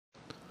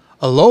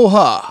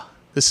Aloha!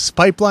 This is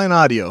Pipeline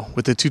Audio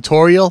with a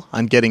tutorial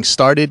on getting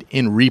started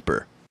in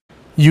Reaper.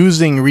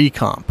 Using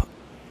ReaComp.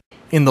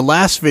 In the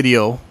last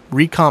video,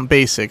 ReaComp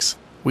Basics,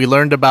 we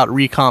learned about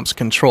ReaComp's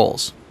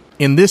controls.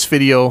 In this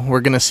video,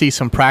 we're going to see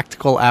some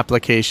practical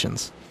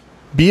applications.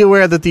 Be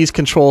aware that these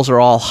controls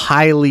are all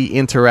highly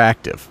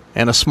interactive,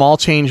 and a small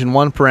change in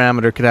one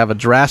parameter could have a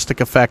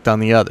drastic effect on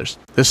the others.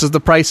 This is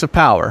the price of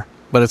power,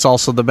 but it's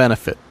also the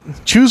benefit.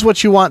 Choose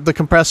what you want the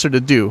compressor to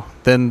do,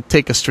 then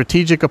take a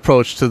strategic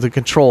approach to the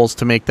controls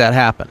to make that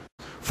happen.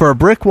 For a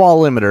brick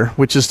wall limiter,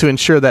 which is to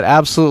ensure that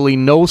absolutely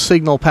no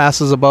signal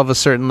passes above a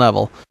certain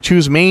level,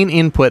 choose main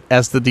input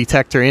as the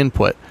detector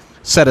input.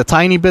 Set a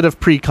tiny bit of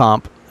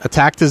pre-comp,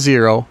 attack to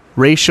 0,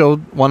 ratio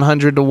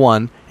 100 to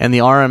 1, and the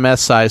RMS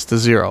size to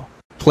 0.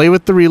 Play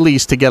with the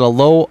release to get a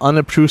low,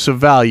 unobtrusive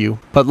value,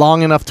 but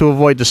long enough to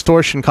avoid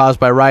distortion caused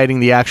by riding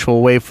the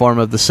actual waveform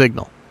of the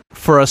signal.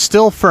 For a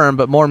still firm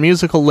but more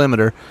musical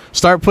limiter,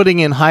 start putting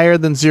in higher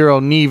than 0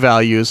 knee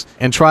values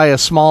and try a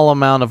small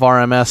amount of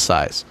RMS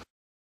size.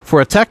 For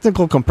a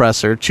technical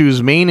compressor,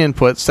 choose main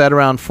input set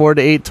around 4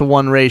 to 8 to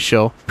 1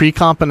 ratio,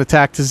 pre-comp and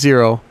attack to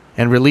 0,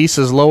 and release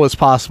as low as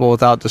possible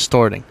without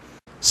distorting.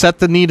 Set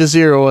the knee to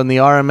 0 and the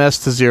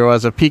RMS to 0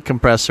 as a peak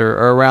compressor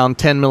or around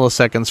 10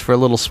 milliseconds for a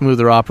little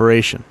smoother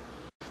operation.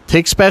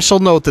 Take special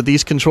note that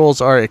these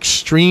controls are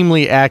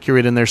extremely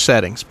accurate in their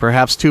settings,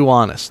 perhaps too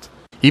honest.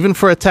 Even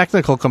for a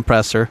technical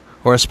compressor,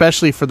 or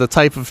especially for the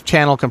type of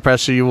channel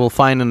compressor you will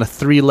find in a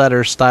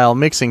 3-letter style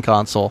mixing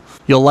console,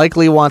 you'll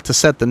likely want to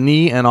set the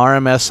knee and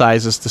RMS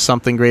sizes to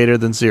something greater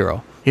than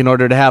 0, in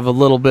order to have a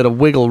little bit of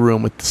wiggle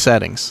room with the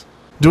settings.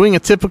 Doing a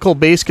typical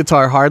bass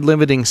guitar hard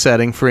limiting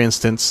setting, for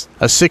instance,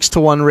 a 6 to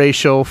 1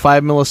 ratio,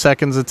 5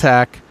 milliseconds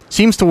attack,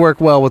 seems to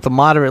work well with a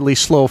moderately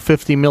slow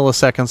 50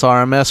 milliseconds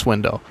RMS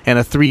window and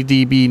a 3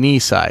 dB knee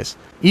size.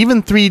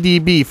 Even 3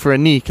 dB for a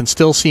knee can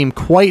still seem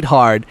quite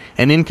hard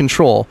and in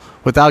control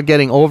without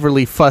getting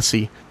overly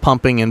fussy,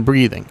 pumping and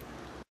breathing.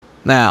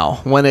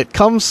 Now, when it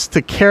comes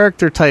to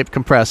character type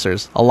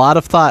compressors, a lot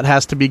of thought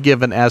has to be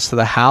given as to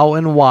the how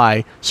and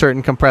why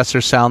certain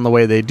compressors sound the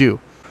way they do.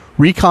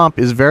 ReaComp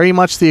is very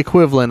much the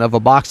equivalent of a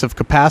box of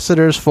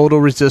capacitors,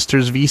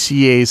 photoresistors,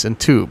 VCAs, and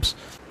tubes.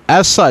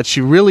 As such,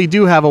 you really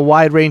do have a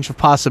wide range of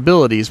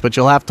possibilities, but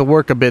you'll have to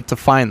work a bit to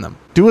find them.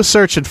 Do a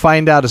search and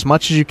find out as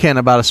much as you can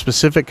about a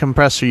specific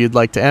compressor you'd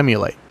like to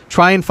emulate.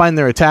 Try and find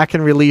their attack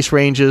and release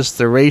ranges,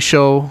 their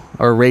ratio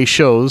or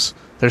ratios,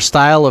 their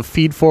style of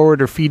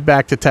feed-forward or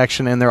feedback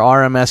detection, and their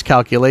RMS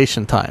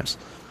calculation times.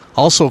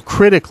 Also,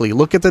 critically,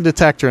 look at the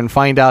detector and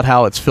find out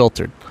how it's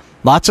filtered.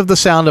 Lots of the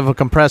sound of a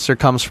compressor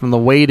comes from the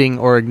weighting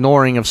or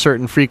ignoring of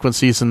certain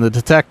frequencies in the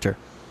detector.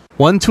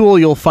 One tool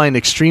you'll find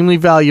extremely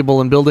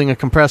valuable in building a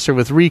compressor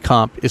with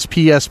ReaComp is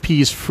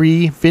PSP's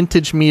free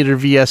Vintage Meter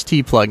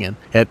VST plugin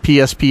at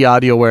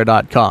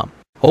pspaudiowear.com.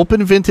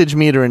 Open Vintage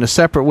Meter in a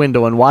separate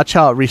window and watch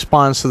how it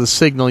responds to the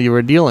signal you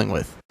are dealing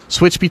with.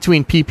 Switch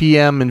between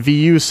PPM and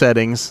VU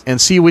settings and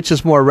see which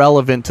is more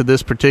relevant to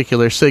this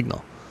particular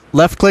signal.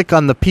 Left-click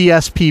on the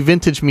PSP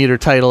Vintage Meter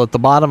title at the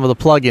bottom of the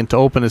plugin to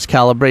open its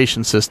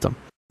calibration system.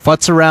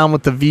 Futz around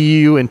with the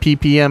VU and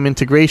PPM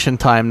integration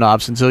time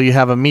knobs until you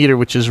have a meter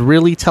which is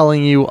really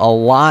telling you a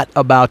lot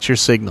about your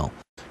signal.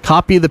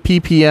 Copy the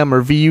PPM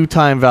or VU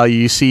time value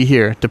you see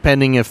here,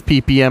 depending if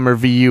PPM or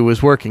VU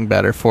is working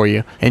better for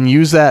you, and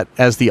use that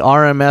as the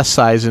RMS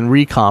size in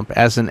ReaComp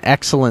as an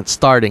excellent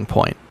starting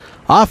point.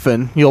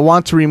 Often, you'll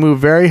want to remove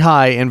very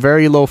high and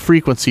very low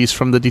frequencies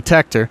from the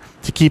detector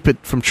to keep it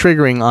from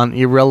triggering on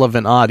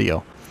irrelevant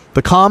audio.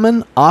 The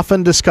common,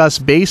 often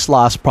discussed bass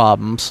loss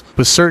problems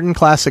with certain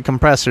classic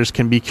compressors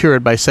can be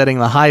cured by setting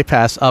the high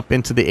pass up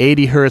into the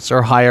 80 Hz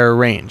or higher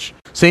range.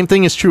 Same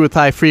thing is true with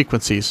high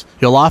frequencies.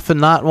 You'll often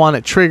not want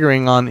it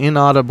triggering on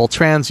inaudible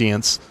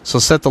transients, so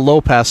set the low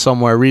pass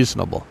somewhere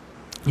reasonable.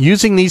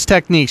 Using these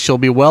techniques, you'll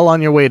be well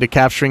on your way to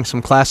capturing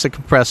some classic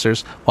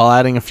compressors while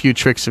adding a few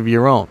tricks of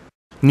your own.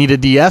 Need a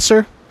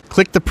de-esser?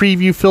 Click the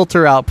Preview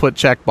Filter Output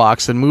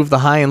checkbox and move the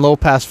high and low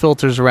pass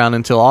filters around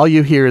until all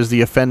you hear is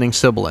the offending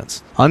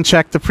sibilance.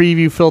 Uncheck the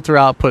Preview Filter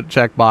Output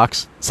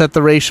checkbox, set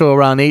the ratio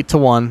around 8 to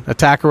 1,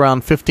 attack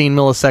around 15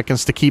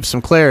 milliseconds to keep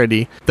some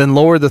clarity, then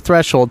lower the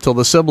threshold till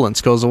the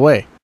sibilance goes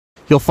away.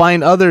 You'll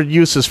find other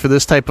uses for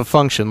this type of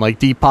function, like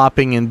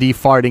de-popping and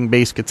de-farting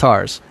bass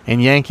guitars,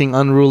 and yanking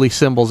unruly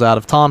cymbals out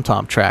of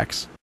tom-tom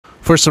tracks.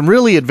 For some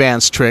really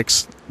advanced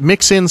tricks,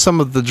 mix in some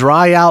of the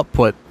dry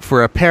output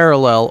for a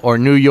parallel or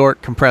New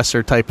York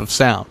compressor type of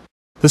sound.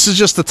 This is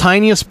just the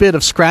tiniest bit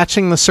of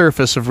scratching the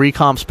surface of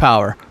ReaComp's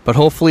power, but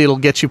hopefully it'll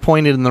get you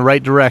pointed in the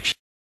right direction.